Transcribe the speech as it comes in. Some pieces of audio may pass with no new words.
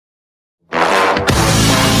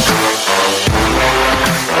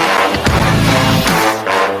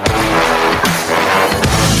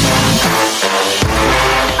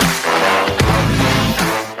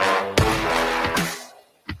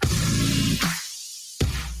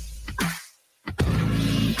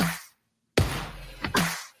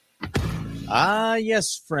Ah,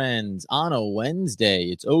 yes, friends. On a Wednesday,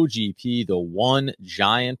 it's OGP, the One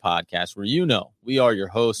Giant podcast, where we are your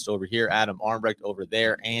hosts over here, Adam Armbrecht, over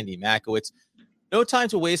there, Andy Makowitz. No time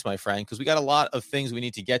to waste, my friend, because we got a lot of things we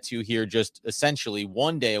need to get to here, just essentially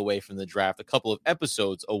one day away from the draft, a couple of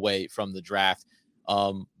episodes away from the draft.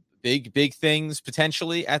 Big things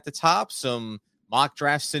potentially at the top, some mock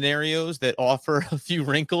draft scenarios that offer a few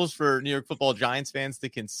wrinkles for New York Football Giants fans to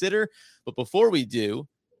consider. But before we do,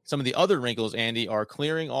 some of the other wrinkles, Andy, are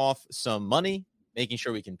clearing off some money, making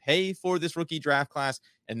sure we can pay for this rookie draft class,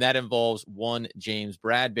 and that involves one James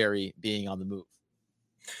Bradberry being on the move.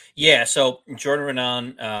 Yeah, so Jordan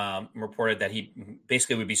Renan reported that he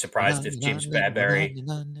basically would be surprised if James Bradberry.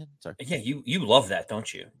 Sorry. Yeah, you love that,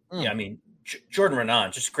 don't you? Yeah, I mean Jordan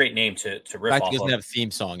Renan, just a great name to riff off of. He doesn't have a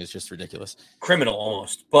theme song is just ridiculous. Criminal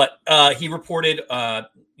almost. But he reported,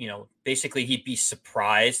 basically he'd be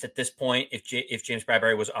surprised at this point if James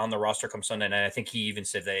Bradberry was on the roster come Sunday night. I think he even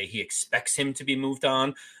said that he expects him to be moved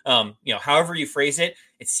on. However you phrase it,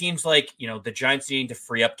 it seems like, the Giants needing to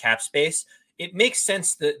free up cap space. It makes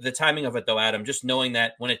sense, the timing of it, though, Adam, just knowing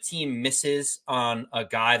that when a team misses on a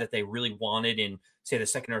guy that they really wanted in, say, the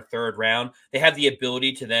second or third round, they have the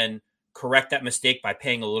ability to then correct that mistake by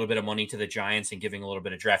paying a little bit of money to the Giants and giving a little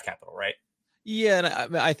bit of draft capital, right? Yeah,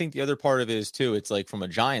 and I think the other part of it is, too, it's like from a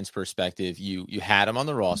Giants perspective, you had him on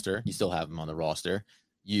the roster. You still have him on the roster.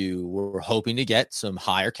 You were hoping to get some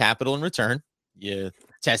higher capital in return. You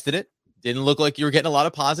tested it. Didn't look like you were getting a lot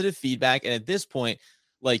of positive feedback. And at this point,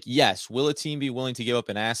 yes, will a team be willing to give up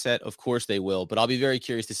an asset? Of course they will, but I'll be very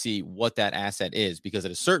curious to see what that asset is, because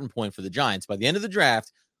at a certain point for the Giants, by the end of the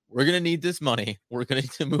draft, we're going to need this money. We're going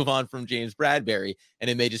to move on from James Bradberry, and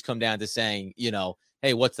it may just come down to saying,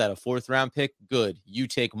 hey, what's that, a 4th round pick? Good. You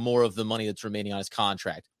take more of the money that's remaining on his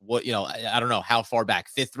contract. What, I don't know how far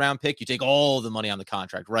back, 5th round pick, you take all the money on the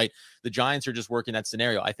contract, right? The Giants are just working that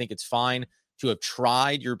scenario. I think it's fine to have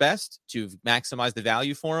tried your best to maximize the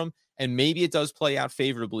value for him. And maybe it does play out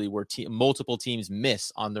favorably where multiple teams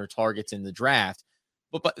miss on their targets in the draft.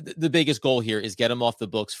 But the biggest goal here is get them off the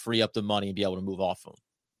books, free up the money, and be able to move off them.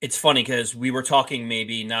 It's funny because we were talking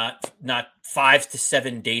maybe not 5 to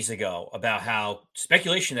 7 days ago about how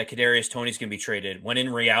speculation that Kadarius Toney is going to be traded, when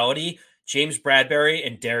in reality, James Bradberry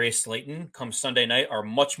and Darius Slayton come Sunday night are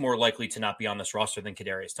much more likely to not be on this roster than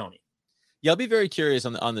Kadarius Toney. Yeah, I'll be very curious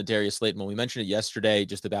on the Darius Slayton one. We mentioned it yesterday,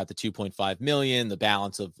 just about the $2.5 million, the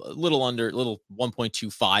balance of a little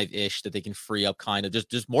 1.25 ish that they can free up, kind of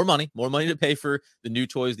just more money to pay for the new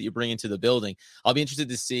toys that you bring into the building. I'll be interested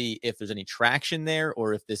to see if there's any traction there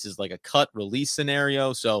or if this is like a cut release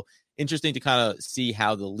scenario. So interesting to kind of see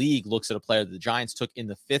how the league looks at a player that the Giants took in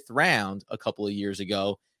the 5th round a couple of years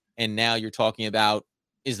ago. And now you're talking about,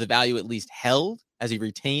 is the value at least held? Has he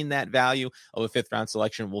retained that value of a 5th round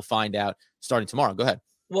selection? We'll find out starting tomorrow. Go ahead.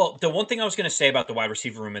 Well, the one thing I was going to say about the wide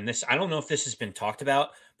receiver room, and this, I don't know if this has been talked about,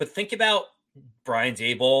 but think about Brian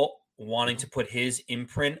Daboll wanting to put his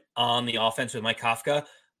imprint on the offense with Mike Kafka.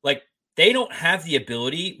 Like, they don't have the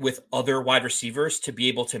ability with other wide receivers to be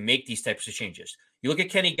able to make these types of changes. You look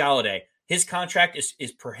at Kenny Golladay, his contract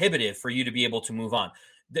is prohibitive for you to be able to move on.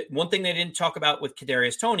 The one thing they didn't talk about with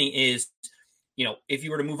Kadarius Toney is, if you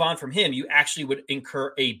were to move on from him, you actually would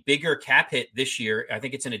incur a bigger cap hit this year. I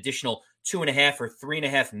think it's an additional $2.5 or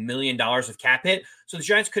 $3.5 million of cap hit. So the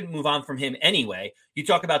Giants couldn't move on from him anyway. You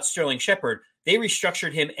talk about Sterling Shepard. They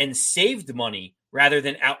restructured him and saved money rather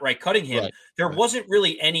than outright cutting him. Right. There wasn't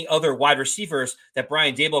really any other wide receivers that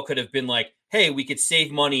Brian Daboll could have been like, hey, we could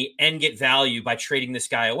save money and get value by trading this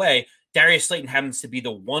guy away. Darius Slayton happens to be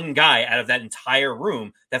the one guy out of that entire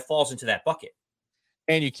room that falls into that bucket.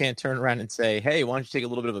 And you can't turn around and say, hey, why don't you take a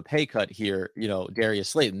little bit of a pay cut here, Darius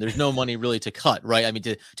Slayton? There's no money really to cut, right? I mean,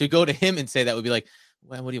 to go to him and say that would be like,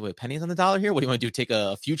 well, what do you want, pennies on the dollar here? What do you want to do, take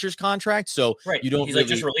a futures contract? So right. You don't He's really... like,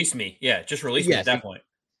 just release me. Yeah, just release me at that point.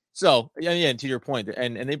 So, yeah, to your point,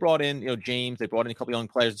 and they brought in, James, they brought in a couple young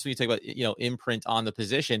players. So you talk about, imprint on the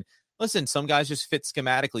position. Listen, some guys just fit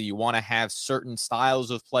schematically. You want to have certain styles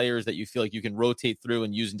of players that you feel like you can rotate through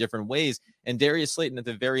and use in different ways. And Darius Slayton, at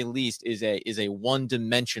the very least, is a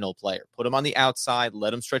one-dimensional player. Put him on the outside,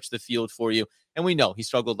 let him stretch the field for you. And we know he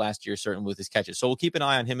struggled last year, certainly with his catches. So we'll keep an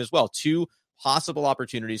eye on him as well. 2 possible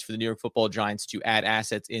opportunities for the New York Football Giants to add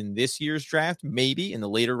assets in this year's draft, maybe in the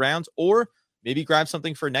later rounds, or maybe grab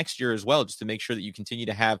something for next year as well, just to make sure that you continue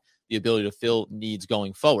to have the ability to fill needs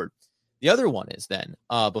going forward. The other one is then,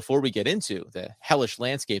 before we get into the hellish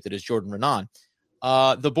landscape that is Jordan Renan,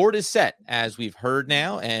 the board is set, as we've heard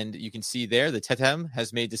now, and you can see there the Tetem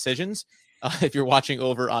has made decisions if you're watching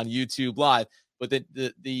over on YouTube Live. But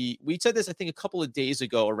we said this, I think, a couple of days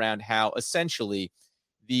ago around how essentially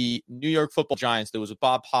the New York Football Giants, there was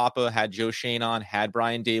Bob Papa, had Joe Schoen on, had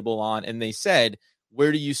Brian Daboll on, and they said,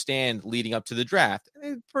 where do you stand leading up to the draft?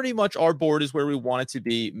 And pretty much our board is where we want it to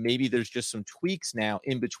be. Maybe there's just some tweaks now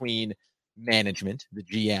in between management, the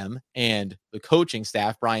GM, and the coaching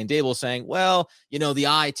staff. Brian Daboll saying, well, the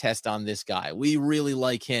eye test on this guy, we really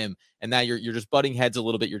like him. And now you're just butting heads a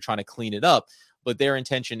little bit. You're trying to clean it up. But their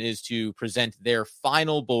intention is to present their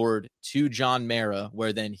final board to John Mara,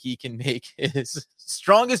 where then he can make his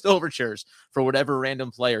strongest overtures for whatever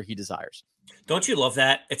random player he desires. Don't you love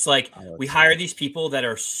that? It's like we hire these people that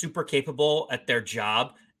are super capable at their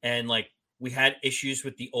job, and like we had issues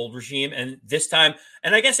with the old regime, and this time,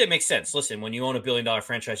 and I guess it makes sense. Listen, when you own $1 billion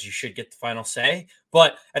franchise, you should get the final say.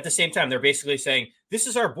 But at the same time, they're basically saying, this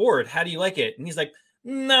is our board. How do you like it? And he's like,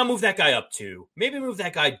 no, move that guy up 2. Maybe move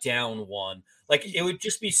that guy down 1. Like, it would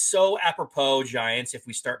just be so apropos, Giants, if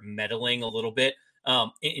we start meddling a little bit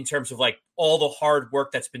in terms of like all the hard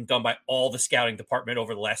work that's been done by all the scouting department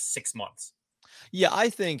over the last 6 months. Yeah, I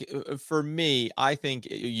think for me, I think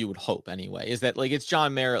you would hope anyway, is that like it's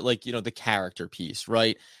John Mara, like, the character piece,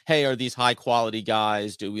 right? Hey, are these high quality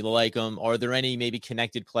guys? Do we like them? Are there any maybe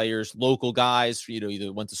connected players, local guys,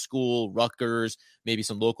 either went to school, Rutgers, maybe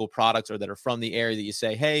some local products or that are from the area that you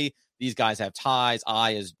say, hey, these guys have ties.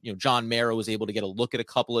 As John Mara was able to get a look at a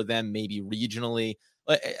couple of them, maybe regionally.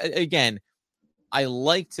 Again, I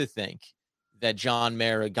like to think that John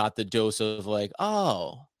Mara got the dose of like,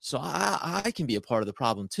 oh, so I can be a part of the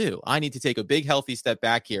problem too. I need to take a big, healthy step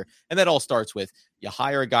back here. And that all starts with you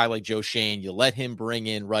hire a guy like Joe Schoen, you let him bring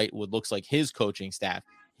in, right, what looks like his coaching staff,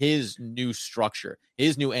 his new structure,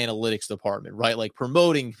 his new analytics department, right? Like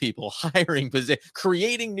promoting people, hiring positions,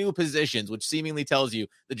 creating new positions, which seemingly tells you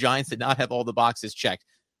the Giants did not have all the boxes checked.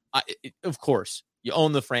 Of course, you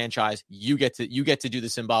own the franchise. You get to do the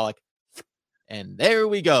symbolic. And there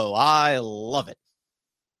we go. I love it.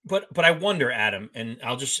 But I wonder, Adam, and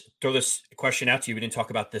I'll just throw this question out to you. We didn't talk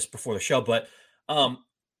about this before the show, but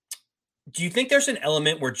do you think there's an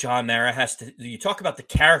element where John Mara has to, you talk about the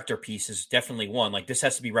character piece is definitely one, like this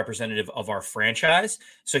has to be representative of our franchise.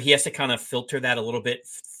 So he has to kind of filter that a little bit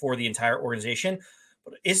for the entire organization.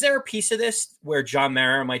 But is there a piece of this where John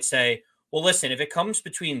Mara might say, well, listen, if it comes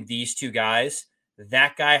between these two guys,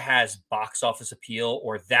 that guy has box office appeal,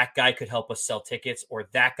 or that guy could help us sell tickets, or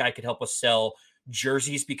that guy could help us sell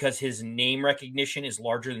jerseys because his name recognition is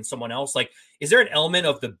larger than someone else? Like, is there an element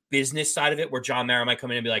of the business side of it where John Mara might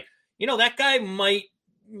come in and be like, that guy might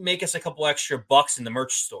make us a couple extra bucks in the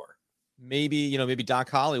merch store? Maybe Doc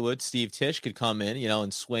Hollywood, Steve Tisch could come in,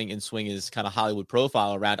 and swing his kind of Hollywood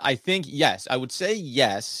profile around. I think, yes, I would say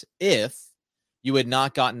yes, if you had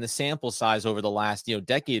not gotten the sample size over the last,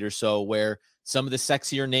 decade or so, where some of the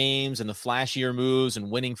sexier names and the flashier moves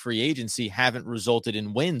and winning free agency haven't resulted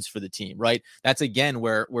in wins for the team, right? That's again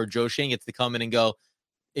where Joe Schoen gets to come in and go,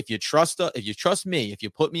 if you trust me, if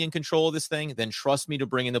you put me in control of this thing, then trust me to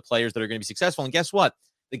bring in the players that are going to be successful. And guess what?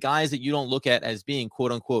 The guys that you don't look at as being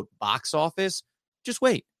quote unquote box office, just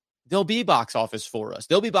wait. They'll be box office for us.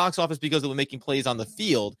 They'll be box office because they're making plays on the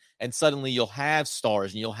field, and suddenly you'll have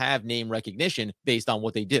stars and you'll have name recognition based on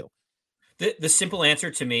what they do. The simple answer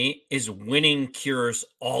to me is winning cures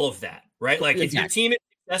all of that, right? Like If your team is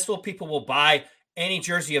successful, people will buy any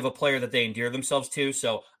jersey of a player that they endear themselves to.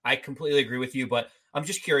 So I completely agree with you, but I'm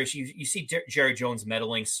just curious. You see Jerry Jones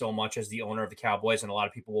meddling so much as the owner of the Cowboys, and a lot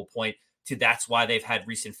of people will point to that's why they've had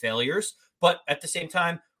recent failures. But at the same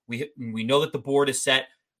time, we know that the board is set.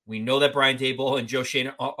 We know that Brian Daboll and Joe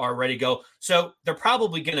Schoen are ready to go. So they're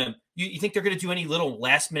probably going to, you think they're going to do any little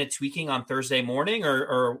last minute tweaking on Thursday morning,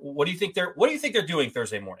 or what do you think they're doing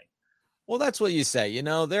Thursday morning? Well, that's what you say.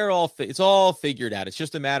 It's all figured out. It's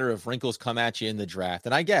just a matter of wrinkles come at you in the draft.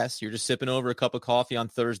 And I guess you're just sipping over a cup of coffee on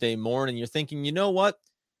Thursday morning. You're thinking, you know what?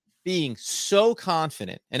 Being so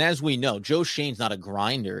confident. And as we know, Joe Schoen's not a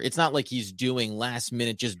grinder. It's not like he's doing last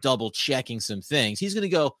minute, just double checking some things. He's going to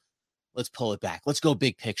go, let's pull it back. Let's go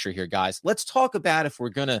big picture here, guys. Let's talk about if we're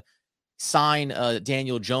going to sign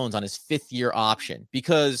Daniel Jones on his 5th-year option,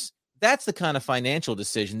 because that's the kind of financial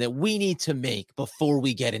decision that we need to make before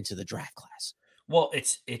we get into the draft class. Well,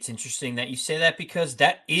 it's interesting that you say that, because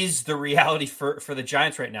that is the reality for the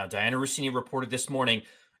Giants right now. Diana Rossini reported this morning,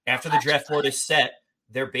 after the draft board is set,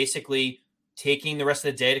 they're basically taking the rest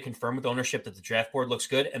of the day to confirm with ownership that the draft board looks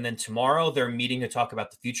good. And then tomorrow they're meeting to talk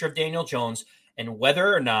about the future of Daniel Jones and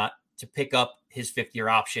whether or not to pick up his 5th-year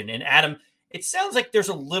option. And Adam, it sounds like there's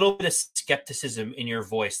a little bit of skepticism in your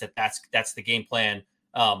voice that's the game plan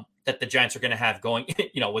that the Giants are going to have going,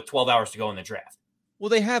 with 12 hours to go in the draft. Well,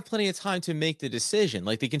 they have plenty of time to make the decision.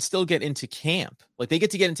 Like, they can still get into camp. Like, they get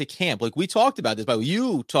to get into camp. Like, we talked about this, but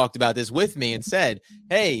you talked about this with me and said,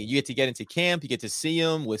 hey, you get to get into camp. You get to see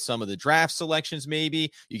him with some of the draft selections,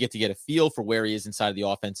 maybe. You get to get a feel for where he is inside of the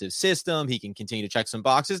offensive system. He can continue to check some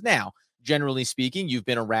boxes. Now, generally speaking, you've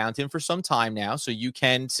been around him for some time now, so you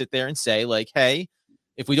can sit there and say, like, hey,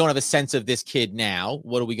 if we don't have a sense of this kid now,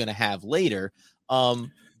 what are we going to have later?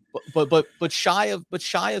 But shy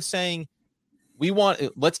of saying,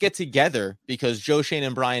 let's get together, because Joe Schoen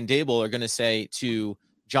and Brian Daboll are going to say to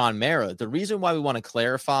John Mara, the reason why we want to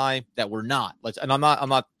clarify that we're not, and I'm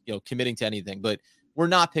not committing to anything, but we're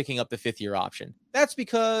not picking up the 5th-year option. That's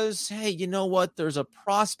because, hey, you know what? There's a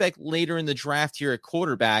prospect later in the draft here at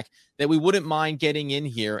quarterback that we wouldn't mind getting in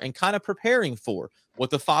here and kind of preparing for what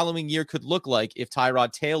the following year could look like if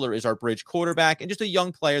Tyrod Taylor is our bridge quarterback and just a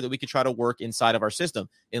young player that we could try to work inside of our system.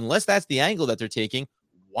 Unless that's the angle that they're taking,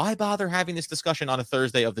 why bother having this discussion on a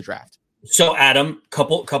Thursday of the draft? So, Adam,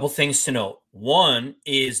 couple things to note. One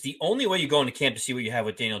is the only way you go into camp to see what you have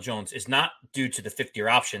with Daniel Jones is not due to the 5th-year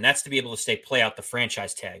option. That's to be able to play out the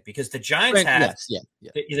franchise tag, because the Giants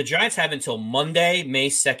the Giants have until Monday, May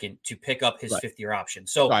 2nd to pick up his 5th-year option.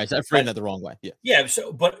 So, I framed that the wrong way. Yeah.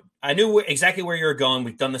 So, but I knew exactly where you were going.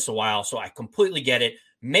 We've done this a while, so I completely get it.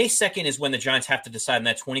 May 2nd is when the Giants have to decide on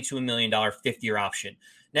that $22 million 5th-year option.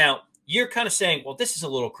 Now, you're kind of saying, well, this is a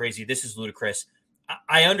little crazy. This is ludicrous.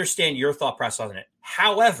 I understand your thought process on it.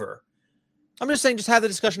 However, I'm just saying, just have the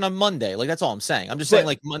discussion on Monday. Like, that's all I'm saying. I'm just saying,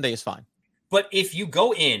 like, Monday is fine. But if you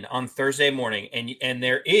go in on Thursday morning and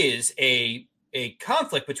there is a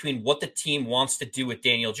conflict between what the team wants to do with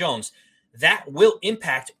Daniel Jones, that will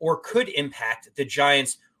impact or could impact the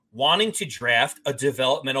Giants wanting to draft a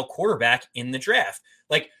developmental quarterback in the draft.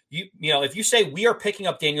 Like, if you say we are picking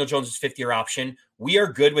up Daniel Jones' 5th-year option, we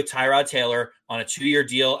are good with Tyrod Taylor on a 2-year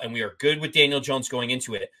deal, and we are good with Daniel Jones going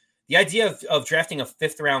into it. The idea of drafting a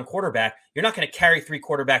 5th-round quarterback, you're not going to carry 3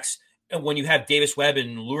 quarterbacks when you have Davis Webb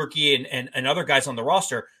and Lurky and other guys on the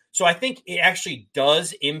roster. So I think it actually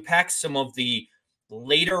does impact some of the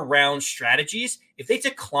later round strategies. If they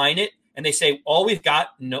decline it and they say, all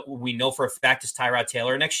we know for a fact is Tyrod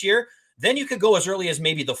Taylor next year, then you could go as early as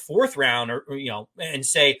maybe the 4th round or and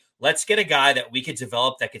say, let's get a guy that we could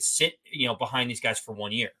develop that could sit, behind these guys for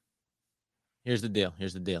 1 year. Here's the deal.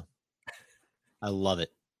 I love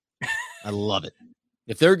it.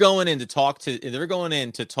 If they're going in to talk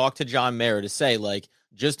to John Mara to say, like,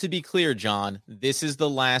 just to be clear, John, this is the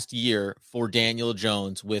last year for Daniel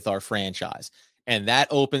Jones with our franchise. And that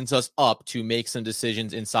opens us up to make some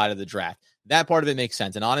decisions inside of the draft. That part of it makes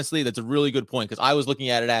sense. And honestly, that's a really good point, because I was looking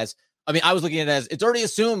at it as it's already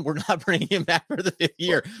assumed we're not bringing him back for the 5th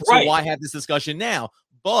year. So why have this discussion now?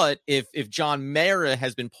 But if John Mara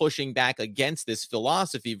has been pushing back against this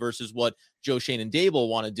philosophy versus what Joe Schoen and Daboll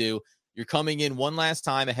want to do, you're coming in one last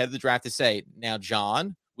time ahead of the draft to say, now,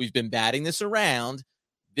 John, we've been batting this around.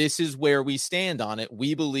 This is where we stand on it.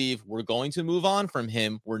 We believe we're going to move on from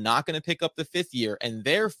him. We're not going to pick up the 5th year. And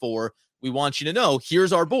therefore, we want you to know,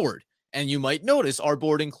 here's our board. And you might notice our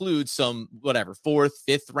board includes some 4th,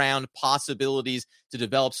 5th round possibilities to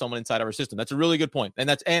develop someone inside of our system. That's a really good point. And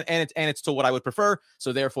it's to what I would prefer.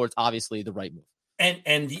 So therefore, it's obviously the right move.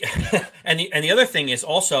 And the other thing is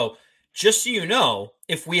also, just so you know,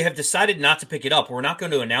 if we have decided not to pick it up, we're not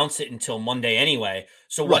going to announce it until Monday anyway.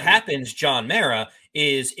 So what happens, John Mara,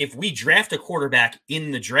 is if we draft a quarterback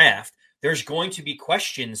in the draft, there's going to be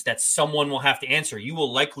questions that someone will have to answer. You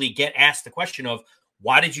will likely get asked the question of,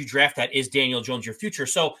 why did you draft that? Is Daniel Jones your future?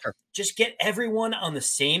 So just get everyone on the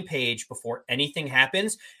same page before anything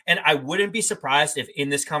happens. And I wouldn't be surprised if in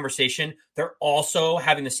this conversation, they're also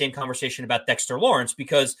having the same conversation about Dexter Lawrence,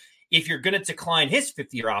 because if you're going to decline his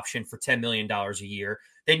 5th-year option for $10 million a year,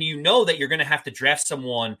 then you know that you're going to have to draft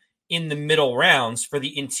someone in the middle rounds for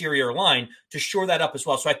the interior line to shore that up as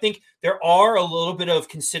well. So I think there are a little bit of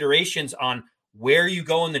considerations on where you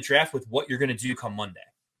go in the draft with what you're going to do come Monday.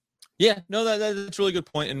 Yeah, no, that's a really good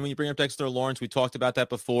point. And when you bring up Dexter Lawrence, we talked about that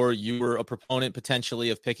before. You were a proponent potentially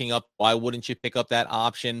of picking up. Why wouldn't you pick up that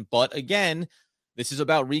option? But again, this is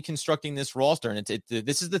about reconstructing this roster. And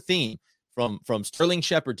this is the theme from Sterling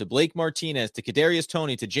Shepard to Blake Martinez to Kadarius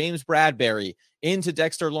Toney to James Bradbury into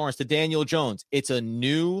Dexter Lawrence to Daniel Jones. It's a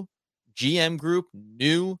new GM group,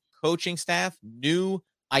 new coaching staff, new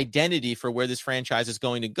identity for where this franchise is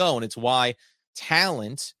going to go. And it's why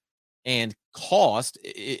talent and cost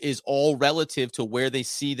is all relative to where they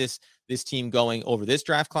see this team going over this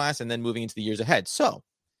draft class and then moving into the years ahead. So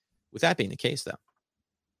with that being the case, though,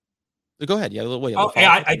 go ahead. Yeah,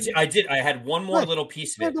 I did. I had one more little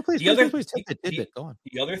piece of it. Go on.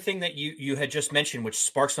 The other thing that you had just mentioned, which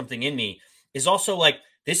sparked something in me, is also like,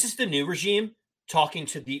 this is the new regime talking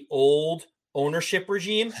to the old ownership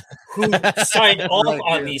regime who signed off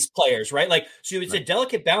on these players, right? Like, so it's a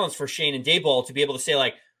delicate balance for Shane and Daboll to be able to say,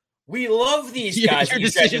 like, we love these guys. Your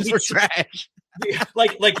decisions were trash.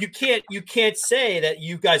 like you can't say that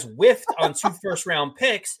you guys whiffed on 2 first-round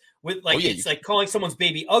picks with like it's like calling someone's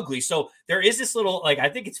baby ugly. So there is this little like I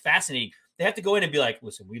think it's fascinating. They have to go in and be like,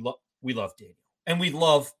 listen, we love Daniel and we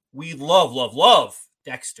love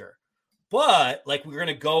Dexter, but like we're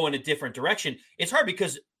gonna go in a different direction. It's hard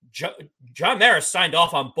because John Mara signed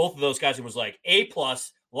off on both of those guys and was like A+,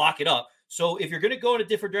 lock it up. So if you're gonna go in a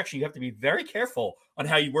different direction, you have to be very careful on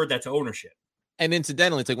how you word that to ownership. And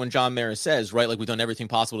incidentally, it's like when John Mara says, right, like we've done everything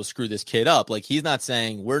possible to screw this kid up. Like he's not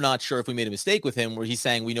saying we're not sure if we made a mistake with him, where he's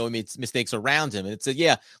saying we know we made mistakes around him. And it's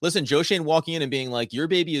yeah, listen, Joe Schoen walking in and being like, your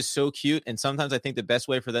baby is so cute. And sometimes I think the best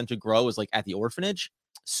way for them to grow is like at the orphanage.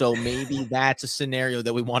 So maybe that's a scenario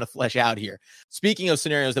that we want to flesh out here. Speaking of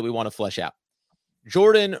scenarios that we want to flesh out,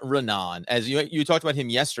 Jordan Raanan, as you talked about him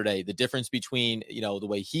yesterday, the difference between, the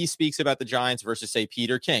way he speaks about the Giants versus, say,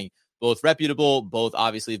 Peter King. Both reputable, both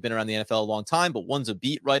obviously have been around the NFL a long time, but one's a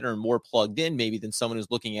beat writer and more plugged in maybe than someone who's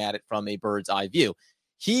looking at it from a bird's eye view.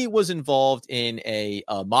 He was involved in a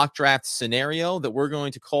mock draft scenario that we're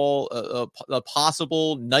going to call a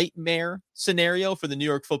possible nightmare scenario for the New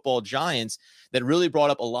York Football Giants that really brought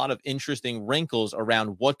up a lot of interesting wrinkles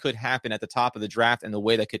around what could happen at the top of the draft and the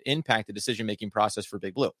way that could impact the decision-making process for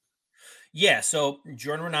Big Blue. Yeah, so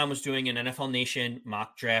Jordan Raanan was doing an NFL Nation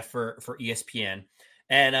mock draft for ESPN.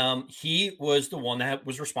 And he was the one that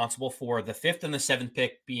was responsible for the 5th and the 7th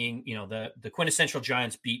pick being, the quintessential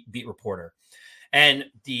Giants beat reporter. And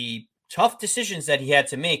the tough decisions that he had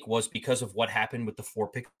to make was because of what happened with the 4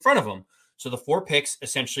 picks in front of him. So the 4 picks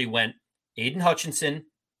essentially went Aiden Hutchinson,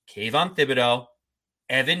 Kayvon Thibodeau,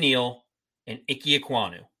 Evan Neal, and Ike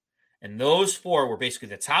Ekwonu. And those 4 were basically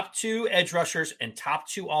the top 2 edge rushers and top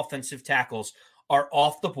 2 offensive tackles are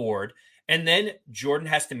off the board. And then Jordan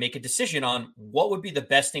has to make a decision on what would be the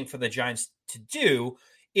best thing for the Giants to do.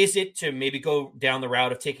 Is it to maybe go down the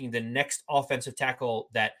route of taking the next offensive tackle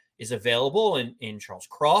that is available in Charles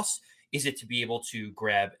Cross? Is it to be able to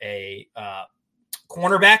grab a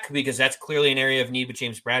cornerback? Because that's clearly an area of need with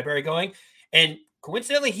James Bradbury going. And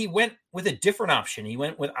coincidentally, he went with a different option. He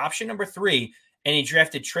went with option number 3, and he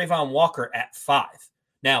drafted Travon Walker at 5.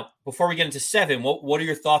 Now, before we get into 7, what are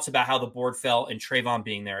your thoughts about how the board fell and Travon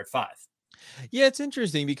being there at 5? Yeah, it's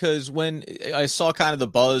interesting because when I saw kind of the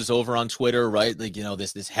buzz over on Twitter, right, like,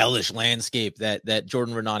 this hellish landscape that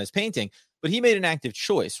Jordan Raanan is painting, but he made an active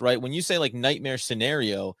choice, right? When you say like nightmare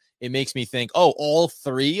scenario, it makes me think, all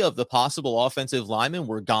 3 of the possible offensive linemen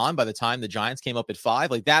were gone by the time the Giants came up at 5.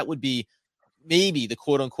 Like that would be maybe the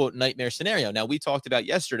quote unquote nightmare scenario. Now we talked about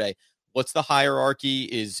yesterday, what's the hierarchy?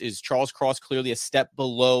 Is Charles Cross clearly a step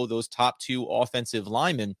below those top 2 offensive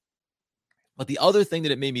linemen? But the other thing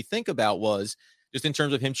that it made me think about was just in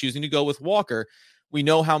terms of him choosing to go with Walker. We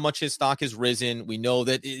know how much his stock has risen. We know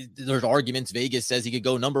that there's arguments. Vegas says he could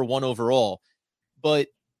go number 1 overall. But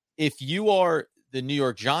if you are the New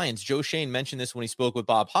York Giants, Joe Schoen mentioned this when he spoke with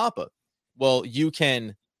Bob Hoppa. Well, you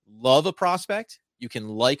can love a prospect. You can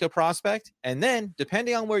like a prospect. And then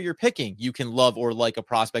depending on where you're picking, you can love or like a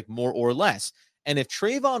prospect more or less. And if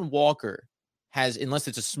Travon Walker has, unless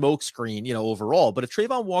it's a smoke screen, overall, but if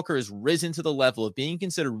Travon Walker has risen to the level of being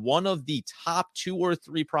considered one of the top 2 or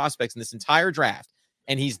 3 prospects in this entire draft,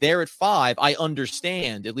 and he's there at 5, I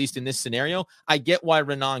understand, at least in this scenario, I get why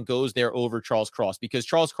Raanan goes there over Charles Cross, because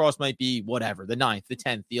Charles Cross might be whatever, the 9th, the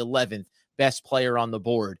 10th, the 11th best player on the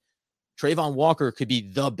board. Travon Walker could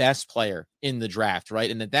be the best player in the draft, right?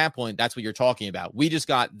 And at that point, that's what you're talking about. We just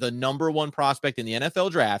got the number 1 prospect in the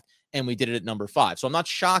NFL draft, and we did it at number 5. So I'm not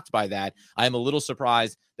shocked by that. I am a little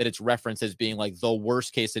surprised that it's referenced as being like the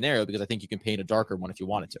worst case scenario, because I think you can paint a darker one if you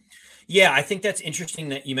wanted to. Yeah, I think that's interesting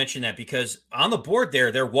that you mentioned that, because on the board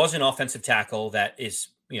there was an offensive tackle that is,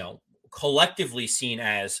 collectively seen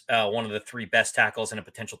as one of the 3 best tackles and a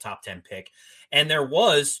potential top 10 pick. And there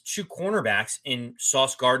was 2 cornerbacks in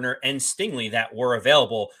Sauce Gardner and Stingley that were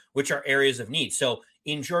available, which are areas of need. So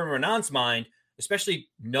in Jordan Raanan mind, especially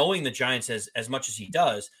knowing the Giants as much as he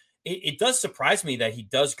does, it does surprise me that he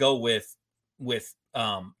does go with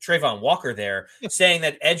Travon Walker there, saying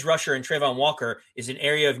that edge rusher and Travon Walker is an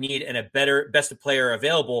area of need and a best player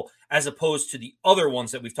available, as opposed to the other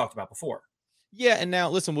ones that we've talked about before. Yeah, and now,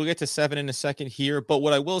 listen, we'll get to 7 in a second here, but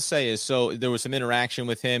what I will say is, so there was some interaction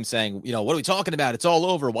with him saying, what are we talking about? It's all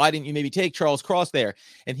over. Why didn't you maybe take Charles Cross there?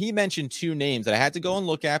 And he mentioned 2 names that I had to go and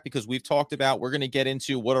look at, because we've talked about, we're going to get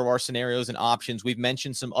into what are our scenarios and options. We've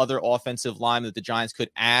mentioned some other offensive line that the Giants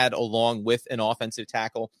could add along with an offensive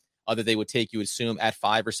tackle. that they would take, you would assume, at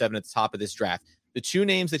 5 or 7 at the top of this draft. The two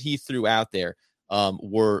names that he threw out there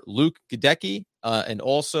were Luke Goedeke and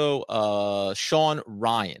also Sean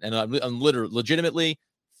Ryan. And I'm legitimately,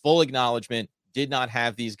 full acknowledgement, did not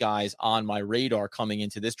have these guys on my radar coming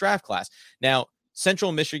into this draft class. Now,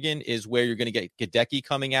 Central Michigan is where you're going to get Goedeke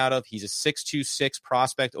coming out of. He's a 6'2"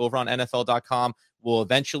 prospect over on NFL.com. Will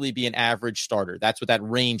eventually be an average starter. That's what that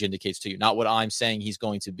range indicates to you, not what I'm saying he's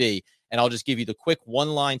going to be. And I'll just give you the quick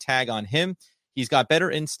one-line tag on him. He's got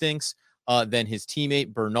better instincts than his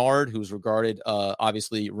teammate Bernard, who's regarded,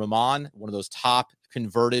 obviously, Ramon, one of those top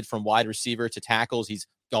converted from wide receiver to tackles. He's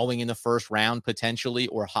going in the first round potentially,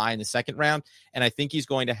 or high in the second round. And I think he's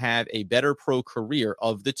going to have a better pro career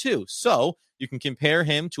of the two. So you can compare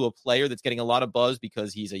him to a player that's getting a lot of buzz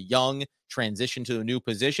because he's a young transition to a new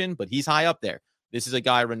position, but he's high up there. This is a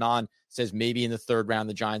guy Renan says maybe in the third round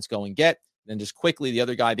the Giants go and get. Then just quickly, the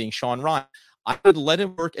other guy being Sean Ryan. I would let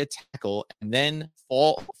him work at tackle and then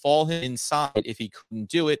fall him inside if he couldn't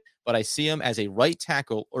do it. But I see him as a right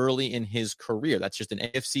tackle early in his career. That's just an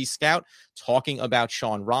AFC scout talking about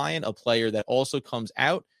Sean Ryan, a player that also comes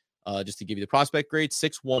out, just to give you the prospect grade,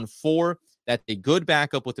 6'14". That's a good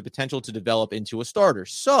backup with the potential to develop into a starter.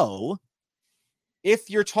 So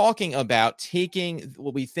if you're talking about taking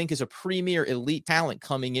what we think is a premier elite talent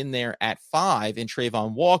coming in there at 5 in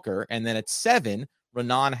Trayvon Walker, and then at 7,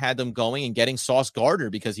 Renan had them going and getting Sauce Gardner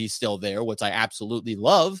because he's still there, which I absolutely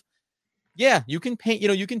love. Yeah, you can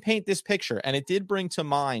paint this picture. And it did bring to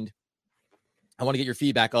mind, I want to get your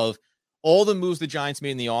feedback of all the moves the Giants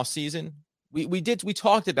made in the offseason. We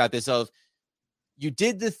talked about this of, you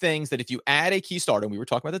did the things that if you add a key starter, and we were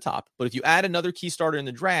talking about the top, but if you add another key starter in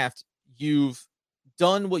the draft, you've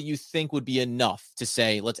done what you think would be enough to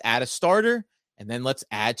say, let's add a starter and then let's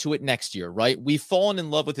add to it next year, right? We've fallen in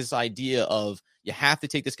love with this idea of you have to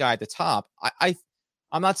take this guy at the top.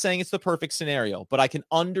 I'm not saying it's the perfect scenario, but I can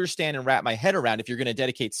understand and wrap my head around if you're going to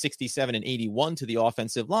dedicate 67 and 81 to the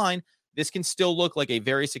offensive line, this can still look like a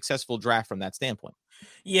very successful draft from that standpoint.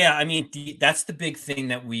 Yeah, I mean, that's the big thing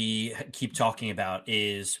that we keep talking about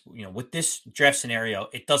is, with this draft scenario,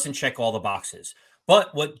 it doesn't check all the boxes.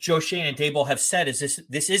 But what Joe Schoen and Daboll have said is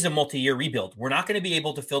this is a multi-year rebuild. We're not going to be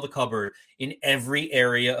able to fill the cupboard in every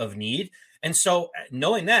area of need. And so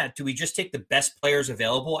knowing that, do we just take the best players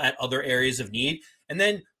available at other areas of need and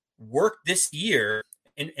then work this year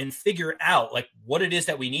and figure out like what it is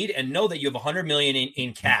that we need, and know that you have $100 million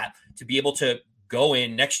in cap to be able to go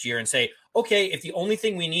in next year and say, okay, if the only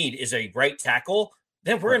thing we need is a right tackle,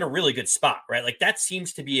 then we're in a really good spot, right? Like that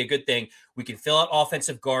seems to be a good thing. We can fill out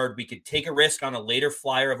offensive guard. We could take a risk on a later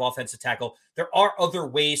flyer of offensive tackle. There are other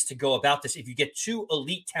ways to go about this if you get 2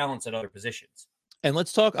 elite talents at other positions. And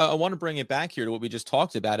let's talk, I want to bring it back here to what we just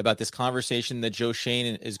talked about this conversation that Joe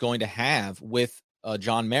Schoen is going to have with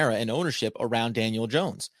John Mara and ownership around Daniel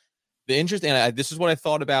Jones. The interesting, this is what I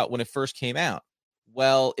thought about when it first came out.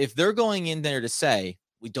 Well, if they're going in there to say,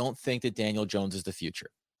 we don't think that Daniel Jones is the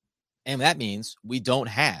future, and that means we don't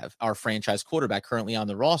have our franchise quarterback currently on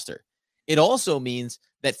the roster, it also means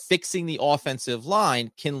that fixing the offensive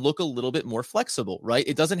line can look a little bit more flexible, right?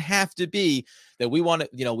 It doesn't have to be that we want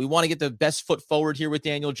to get the best foot forward here with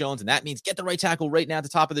Daniel Jones, and that means get the right tackle right now at the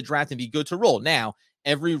top of the draft and be good to roll. Now,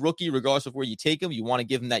 every rookie, regardless of where you take them, you want to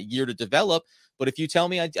give them that year to develop. But if you tell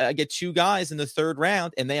me I get 2 guys in the 3rd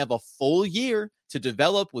round and they have a full year to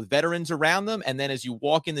develop with veterans around them, and then as you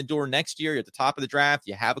walk in the door next year, you're at the top of the draft,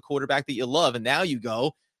 you have a quarterback that you love, and now you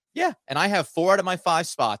go, yeah, and I have 4 out of my 5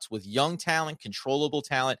 spots with young talent, controllable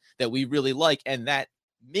talent that we really like, and that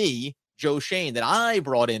me, Joe Schoen, that I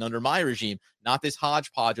brought in under my regime, not this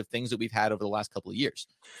hodgepodge of things that we've had over the last couple of years.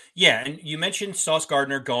 Yeah, and you mentioned Sauce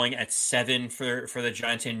Gardner going at 7 for the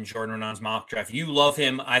Giants in Jordan Renan's mock draft. You love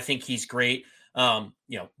him. I think he's great.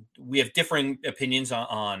 We have differing opinions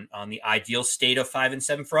on the ideal state of 5 and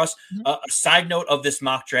 7 for us. Mm-hmm. A side note of this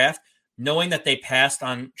mock draft, knowing that they passed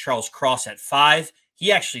on Charles Cross at 5,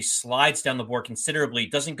 he actually slides down the board considerably,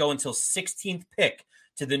 doesn't go until 16th pick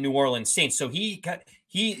to the New Orleans Saints. So he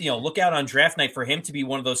look out on draft night for him to be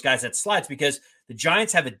one of those guys that slides, because the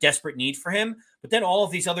Giants have a desperate need for him. But then all of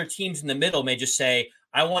these other teams in the middle may just say,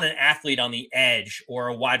 I want an athlete on the edge or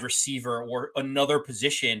a wide receiver or another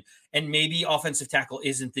position. And maybe offensive tackle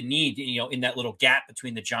isn't the need, in that little gap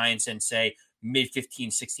between the Giants and say mid 15,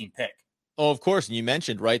 16 pick. Oh, of course. And you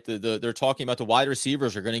mentioned, right, they're talking about the wide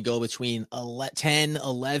receivers are going to go between 10,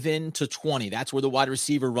 11 to 20. That's where the wide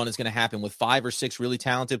receiver run is going to happen with 5 or 6 really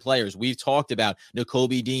talented players. We've talked about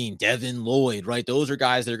Nakobe Dean, Devin Lloyd, right? Those are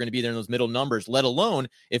guys that are going to be there in those middle numbers, let alone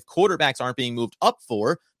if quarterbacks aren't being moved up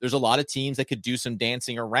for. There's a lot of teams that could do some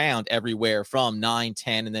dancing around everywhere from 9,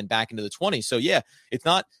 10, and then back into the 20s. So, yeah, it's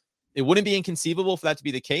not it wouldn't be inconceivable for that to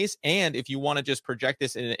be the case. And if you want to just project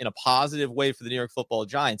this in a positive way for the New York Football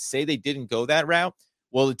Giants, say they didn't go that route.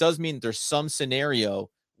 Well, it does mean there's some scenario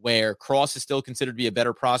where Cross is still considered to be a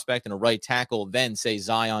better prospect and a right tackle than, say,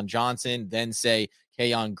 Zion Johnson, then, say,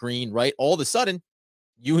 Keon Green, right? All of a sudden,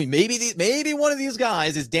 maybe one of these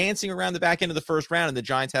guys is dancing around the back end of the first round, and the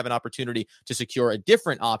Giants have an opportunity to secure a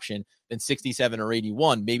different option than 67 or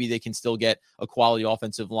 81. Maybe they can still get a quality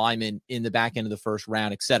offensive lineman in the back end of the first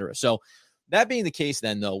round, et cetera. So that being the case,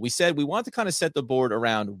 then, though, we said we want to kind of set the board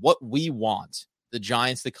around what we want the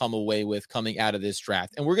Giants to come away with coming out of this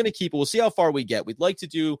draft. And we're going to keep it. We'll see how far we get. We'd like to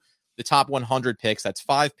do the top 100 picks. That's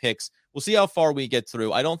 5 picks. We'll see how far we get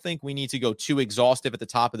through. I don't think we need to go too exhaustive at the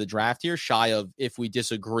top of the draft here, shy of if we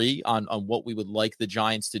disagree on what we would like the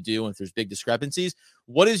Giants to do and if there's big discrepancies.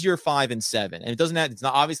 What is your 5 and 7? And it's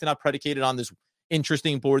not obviously not predicated on this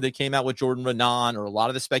interesting board that came out with Jordan Renan or a lot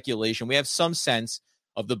of the speculation. We have some sense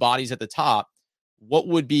of the bodies at the top. What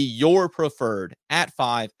would be your preferred at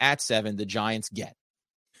 5, at 7, the Giants get?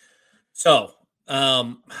 So,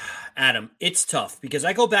 Adam, it's tough because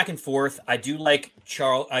I go back and forth. I do like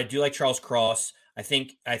Charles Cross. I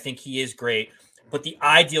think he is great. But the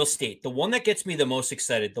ideal state, the one that gets me the most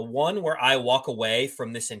excited, the one where I walk away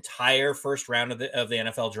from this entire first round of the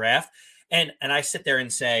NFL draft, and I sit there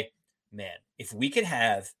and say, man, if we could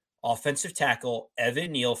have offensive tackle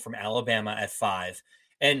Evan Neal from Alabama at 5,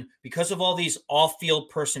 and because of all these off-field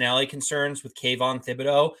personality concerns with Kayvon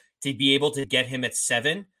Thibodeau, to be able to get him at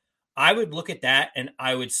 7, I would look at that and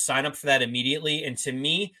I would sign up for that immediately. And to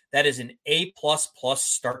me, that is an A++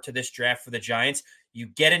 start to this draft for the Giants. You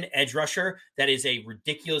get an edge rusher that is a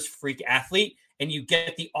ridiculous freak athlete, and you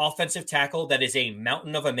get the offensive tackle that is a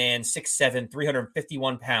mountain of a man, 6'7",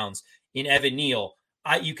 351 pounds in Evan Neal.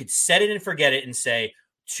 You could set it and forget it and say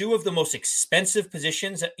 2 of the most expensive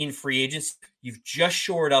positions in free agency, you've just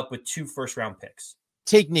shored up with 2 first-round picks.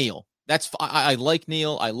 Take Neal. I like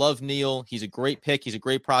Neal. I love Neal. He's a great pick. He's a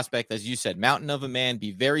great prospect. As you said, mountain of a man.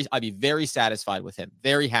 I'd be very satisfied with him.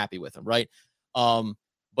 Very happy with him, right?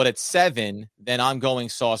 But at 7, then I'm going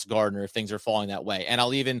Sauce Gardner if things are falling that way. And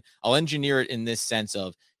I'll engineer it in this sense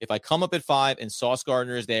of if I come up at 5 and Sauce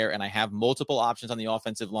Gardner is there and I have multiple options on the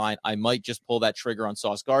offensive line, I might just pull that trigger on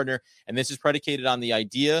Sauce Gardner. And this is predicated on the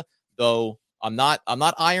idea, though I'm not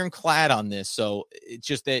ironclad on this. So it's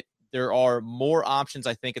just that there are more options,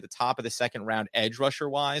 I think, at the top of the second round, edge rusher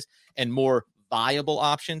wise, and more viable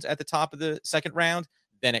options at the top of the second round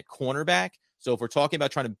than at cornerback. So if we're talking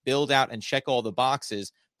about trying to build out and check all the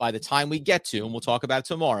boxes, by the time we get to, and we'll talk about it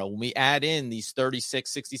tomorrow, when we add in these 36,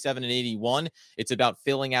 67, and 81, it's about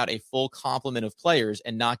filling out a full complement of players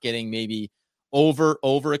and not getting maybe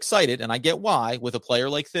over excited. And I get why with a player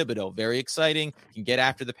like Thibodeau, very exciting, can get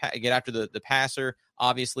after the passer,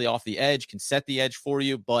 obviously off the edge, can set the edge for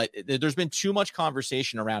you. But there's been too much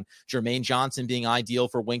conversation around Jermaine Johnson being ideal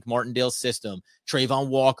for Wink Martindale's system, Trayvon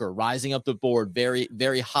Walker rising up the board, very,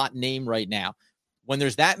 very hot name right now. When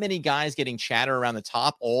there's that many guys getting chatter around the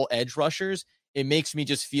top, all edge rushers, it makes me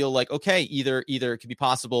just feel like, okay, either it could be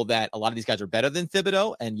possible that a lot of these guys are better than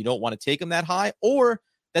Thibodeau and you don't want to take them that high, or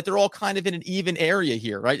that they're all kind of in an even area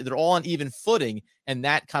here, right? They're all on even footing, and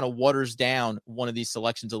that kind of waters down one of these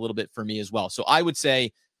selections a little bit for me as well. So I would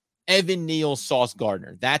say Evan Neal, Sauce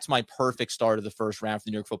Gardner. That's my perfect start of the first round for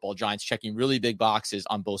the New York Football Giants, checking really big boxes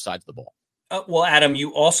on both sides of the ball. Well, Adam,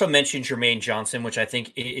 you also mentioned Jermaine Johnson, which I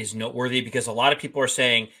think is noteworthy because a lot of people are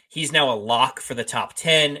saying he's now a lock for the top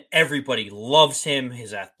 10. Everybody loves him,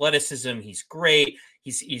 his athleticism. He's great.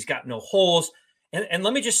 He's got no holes. And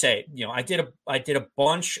let me just say, I did a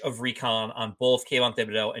bunch of recon on both Kayvon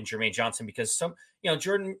Thibodeau and Jermaine Johnson because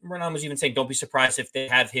Jordan Renan was even saying, don't be surprised if they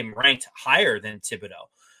have him ranked higher than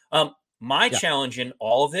Thibodeau. My challenge in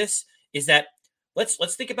all of this is that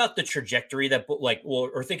let's think about the trajectory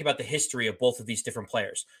or think about the history of both of these different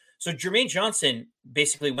players. So Jermaine Johnson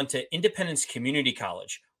basically went to Independence Community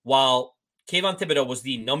College, while Kayvon Thibodeau was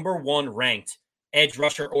the number 1 ranked edge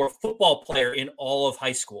rusher or football player in all of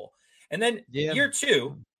high school. And then year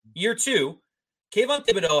two, Kayvon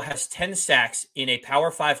Thibodeau has 10 sacks in a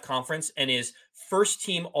Power 5 conference and is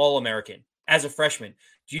first-team All-American as a freshman.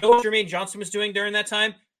 Do you know what Jermaine Johnson was doing during that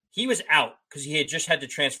time? He was out because he had just had to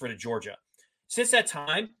transfer to Georgia. Since that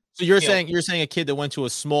time, so you're saying a kid that went to a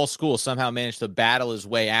small school somehow managed to battle his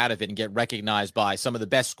way out of it and get recognized by some of the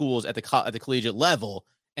best schools at the collegiate level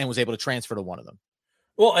and was able to transfer to one of them.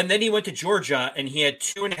 Well, and then he went to Georgia and he had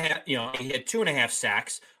 2.5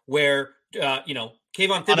 sacks where Kayvon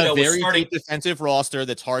Thibodeau was starting deep defensive roster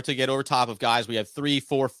that's hard to get over top of guys. We have 3,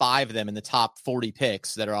 4, 5 of them in the top 40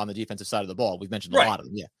 picks that are on the defensive side of the ball. We've mentioned a lot of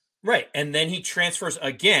them. Yeah. Right. And then he transfers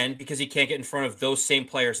again because he can't get in front of those same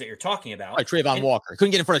players that you're talking about. Right, Trayvon Walker.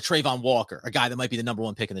 Couldn't get in front of Trayvon Walker, a guy that might be the number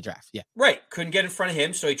 1 pick in the draft. Yeah. Right. Couldn't get in front of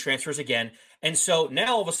him, so he transfers again. And so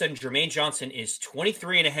now all of a sudden, Jermaine Johnson is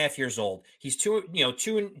 23 and a half years old. He's two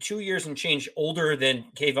years and change older than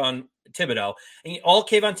Kayvon Thibodeaux. And all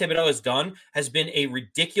Kayvon Thibodeaux has done has been a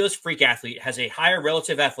ridiculous freak athlete, has a higher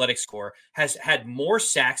relative athletic score, has had more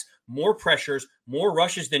sacks, more pressures, more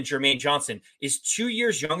rushes than Jermaine Johnson, is 2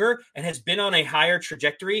 years younger, and has been on a higher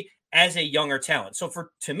trajectory as a younger talent. So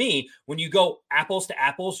to me, when you go apples to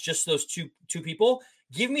apples, just those two people,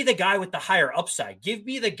 give me the guy with the higher upside. Give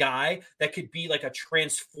me the guy that could be like a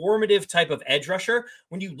transformative type of edge rusher.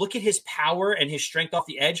 When you look at his power and his strength off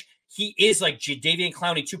the edge, he is like Jadeveon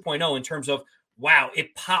Clowney 2.0 in terms of, wow,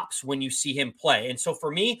 it pops when you see him play. And so for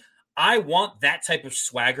me, I want that type of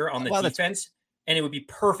swagger on the defense, and it would be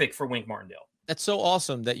perfect for Wink Martindale. That's so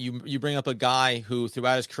awesome that you bring up a guy who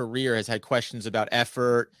throughout his career has had questions about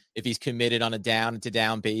effort, if he's committed on a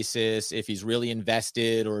down-to-down basis, if he's really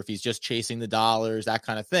invested, or if he's just chasing the dollars, that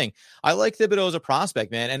kind of thing. I like Thibodeaux as a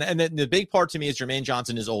prospect, man. And the big part to me is Jermaine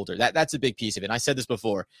Johnson is older. That's a big piece of it. And I said this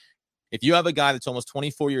before. If you have a guy that's almost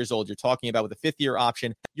 24 years old, you're talking about with a 5th-year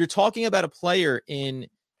option, you're talking about a player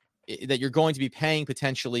that you're going to be paying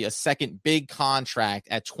potentially a second big contract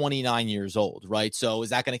at 29 years old, right? So is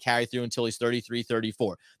that going to carry through until he's 33,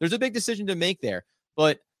 34? There's a big decision to make there,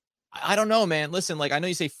 but I don't know, man. Listen, like I know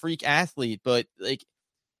you say freak athlete, but like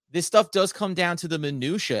this stuff does come down to the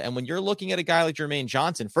minutia. And when you're looking at a guy like Jermaine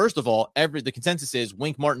Johnson, first of all, the consensus is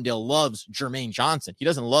Wink Martindale loves Jermaine Johnson. He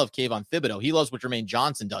doesn't love Kayvon Thibodeaux. He loves what Jermaine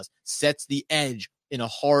Johnson does, sets the edge in a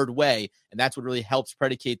hard way. And that's what really helps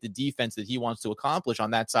predicate the defense that he wants to accomplish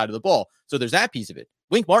on that side of the ball. So there's that piece of it.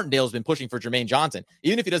 Wink Martindale has been pushing for Jermaine Johnson.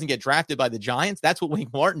 Even if he doesn't get drafted by the Giants, that's what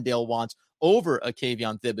Wink Martindale wants over a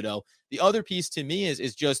Kayvon Thibodeaux. The other piece to me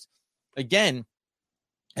is just, again,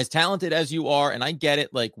 as talented as you are, and I get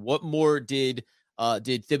it, like what more did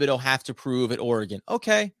Thibodeaux have to prove at Oregon?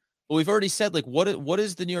 Okay. But we've already said, like, what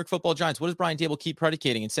is the New York Football Giants? What does Brian Daboll keep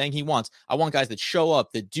predicating and saying he wants? I want guys that show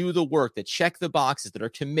up, that do the work, that check the boxes, that are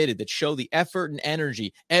committed, that show the effort and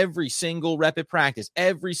energy every single rep at practice,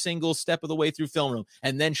 every single step of the way through film room,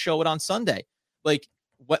 and then show it on Sunday. Like,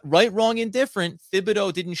 what right, wrong, indifferent,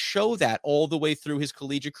 Thibodeaux didn't show that all the way through his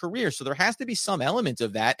collegiate career. So there has to be some element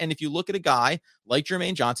of that. And if you look at a guy like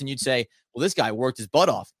Jermaine Johnson, you'd say, well, this guy worked his butt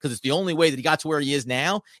off, because it's the only way that he got to where he is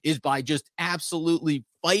now is by just absolutely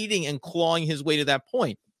fighting and clawing his way to that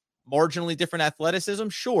point. Marginally different athleticism,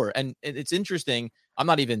 sure. And it's interesting. I'm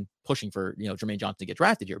not even pushing for, Jermaine Johnson to get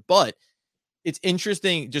drafted here, but it's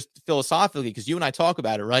interesting just philosophically, because you and I talk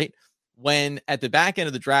about it, right? When at the back end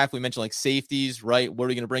of the draft, we mentioned like safeties, right? What are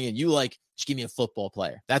we going to bring in? You like, just give me a football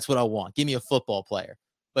player. That's what I want. Give me a football player.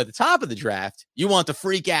 But at the top of the draft, you want the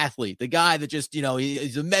freak athlete, the guy that just, his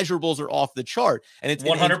measurables are off the chart. And it's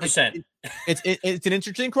 100%. It's an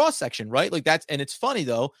interesting cross section, right? Like and it's funny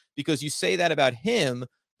though, because you say that about him,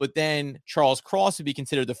 but then Charles Cross would be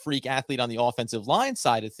considered the freak athlete on the offensive line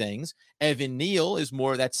side of things. Evan Neal is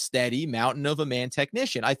more of that steady mountain of a man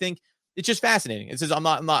technician. I think it's just fascinating. It says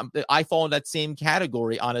I fall in that same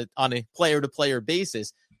category on a player to player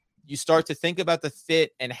basis. You start to think about the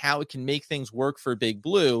fit and how it can make things work for Big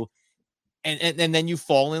Blue. And then you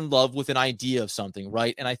fall in love with an idea of something,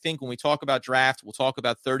 right? And I think when we talk about draft, we'll talk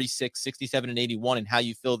about 36, 67, and 81 and how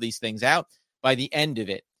you fill these things out. By the end of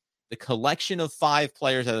it, the collection of 5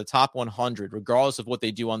 players at the top 100, regardless of what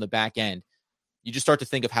they do on the back end, you just start to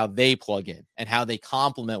think of how they plug in and how they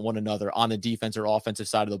complement one another on the defense or offensive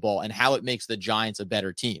side of the ball and how it makes the Giants a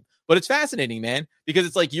better team. But it's fascinating, man, because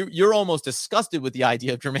it's like you're almost disgusted with the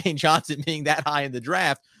idea of Jermaine Johnson being that high in the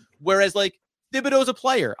draft, whereas like Thibodeau's a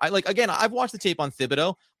player. I've watched the tape on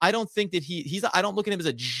Thibodeaux. I don't think that I don't look at him as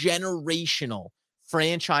a generational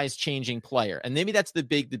franchise-changing player. And maybe that's the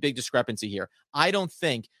big discrepancy here. I don't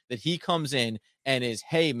think that he comes in and is,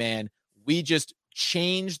 hey, man, we just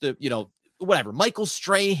changed whatever, Michael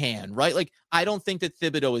Strahan, right? Like, I don't think that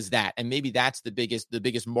Thibodeaux is that. And maybe that's the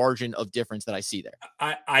biggest margin of difference that I see there.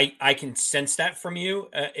 I can sense that from you.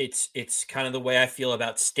 It's kind of the way I feel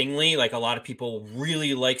about Stingley. Like, a lot of people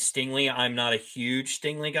really like Stingley. I'm not a huge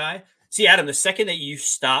Stingley guy. See, Adam, the second that you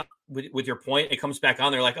stop with your point, it comes back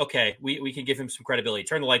on. They're like, okay, we can give him some credibility.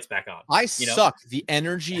 Turn the lights back on. I suck the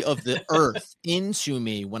energy of the earth into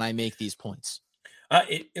me when I make these points.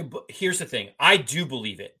 Here's the thing. I do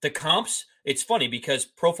believe it. The comps, it's funny because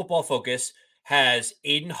Pro Football Focus has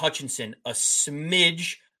Aiden Hutchinson a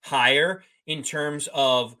smidge higher in terms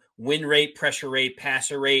of win rate, pressure rate,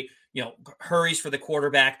 passer rate, hurries for the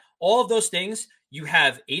quarterback, all of those things. You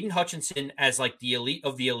have Aiden Hutchinson as like the elite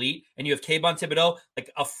of the elite, and you have Kayvon Thibodeaux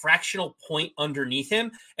like a fractional point underneath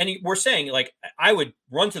him. And we're saying, like, I would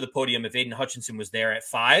run to the podium if Aiden Hutchinson was there at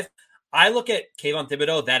 5. I look at Kayvon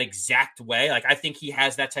Thibodeaux that exact way. Like, I think he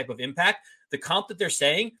has that type of impact. The comp that they're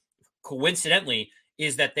saying, coincidentally,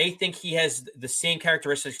 is that they think he has the same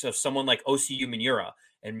characteristics of someone like Osi Umenyiora.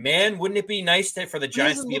 And man, wouldn't it be nice for the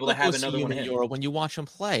Giants to be able to have another one in? When you watch him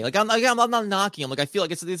play, like I'm not knocking him. Like I feel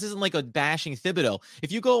like this isn't like a bashing Thibodeaux.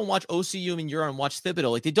 If you go and watch Osi Umenyiora and watch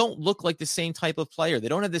Thibodeaux, like they don't look like the same type of player. They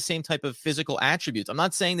don't have the same type of physical attributes. I'm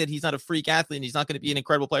not saying that he's not a freak athlete and he's not going to be an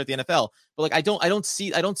incredible player at the NFL, but like I don't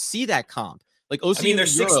see that comp. Like Osi, they're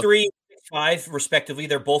 6'3", 6'5", respectively.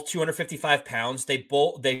 They're both 255 pounds. They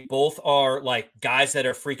both are like guys that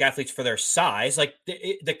are freak athletes for their size. Like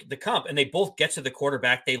the comp, and they both get to the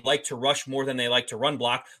quarterback. They like to rush more than they like to run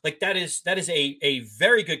block. Like that is a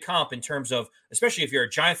very good comp in terms of, especially if you're a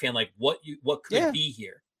Giant fan, like what could be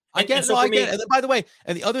here. I get it. And by the way,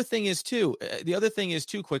 and the other thing is too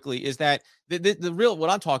quickly is that the real, what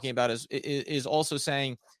I'm talking about is also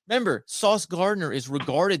saying, remember, Sauce Gardner is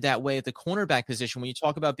regarded that way at the cornerback position. When you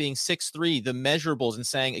talk about being 6'3", the measurables, and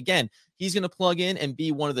saying, again, he's going to plug in and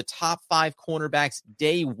be one of the top 5 cornerbacks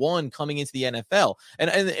day one coming into the NFL. And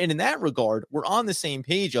in that regard, we're on the same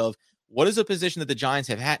page of what is a position that the Giants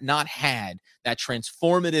have not had that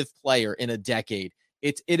transformative player in a decade.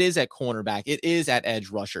 It is at cornerback. It is at edge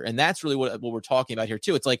rusher. And that's really what we're talking about here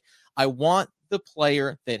too. It's like, I want the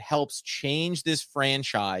player that helps change this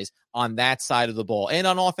franchise on that side of the ball and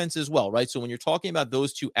on offense as well, right? So when you're talking about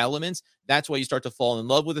those two elements, that's why you start to fall in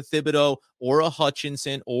love with a Thibodeaux or a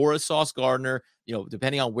Hutchinson or a Sauce Gardner,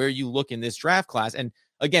 depending on where you look in this draft class. And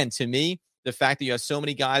again, to me, the fact that you have so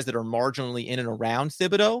many guys that are marginally in and around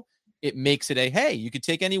Thibodeaux, it makes it hey, you could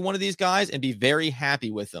take any one of these guys and be very happy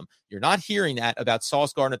with them. You're not hearing that about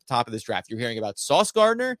Sauce Gardner at the top of this draft. You're hearing about Sauce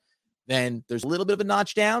Gardner, then there's a little bit of a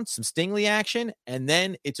notch down, some Stingley action, and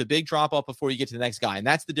then it's a big drop off before you get to the next guy. And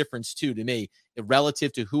that's the difference too, to me,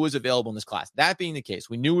 relative to who is available in this class. That being the case,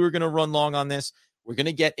 we knew we were going to run long on this. We're going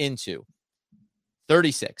to get into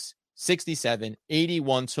 36, 67,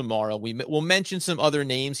 81 tomorrow. We'll mention some other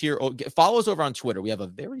names here. Follow us over on Twitter. We have a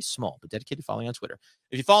very small but dedicated following on Twitter.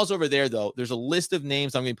 If you follow us over there, though, there's a list of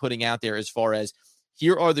names I'm going to be putting out there as far as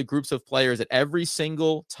here are the groups of players at every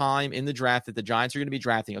single time in the draft that the Giants are going to be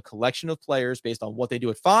drafting, a collection of players based on what they do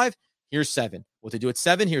at 5. Here's 7. What they do at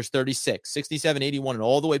 7, here's 36, 67, 81, and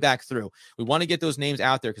all the way back through. We want to get those names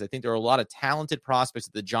out there because I think there are a lot of talented prospects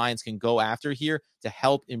that the Giants can go after here to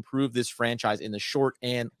help improve this franchise in the short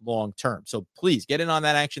and long term. So please get in on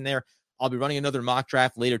that action there. I'll be running another mock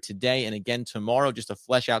draft later today and again tomorrow just to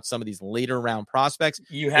flesh out some of these later round prospects.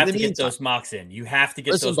 You have to get those mocks in. You have to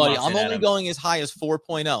get those buddy, mocks in. I'm only going as high as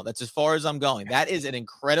 4.0. That's as far as I'm going. That is an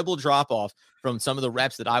incredible drop off from some of the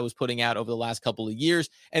reps that I was putting out over the last couple of years.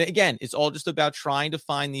 And again, it's all just about trying to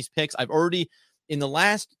find these picks. I've already, in the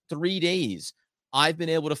last 3 days, I've been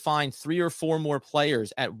able to find 3 or 4 more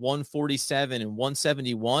players at 147 and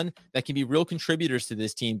 171 that can be real contributors to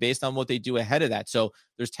this team based on what they do ahead of that. So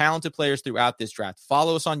there's talented players throughout this draft.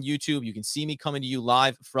 Follow us on YouTube. You can see me coming to you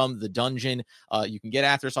live from the dungeon. You can get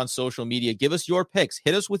after us on social media. Give us your picks.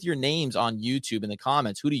 Hit us with your names on YouTube in the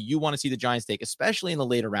comments. Who do you want to see the Giants take, especially in the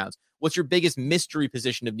later rounds? What's your biggest mystery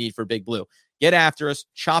position of need for Big Blue? Get after us.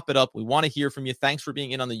 Chop it up. We want to hear from you. Thanks for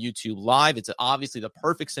being in on the YouTube live. It's obviously the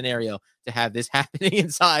perfect scenario to have this happening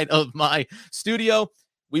inside of my studio.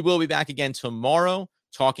 We will be back again tomorrow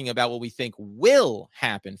talking about what we think will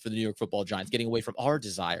happen for the New York Football Giants, getting away from our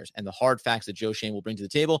desires and the hard facts that Joe Schoen will bring to the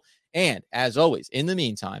table. And as always, in the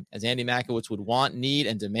meantime, as Andy Makowitz would want, need,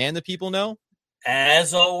 and demand the people know,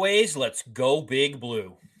 as always, let's go Big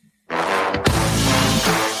Blue.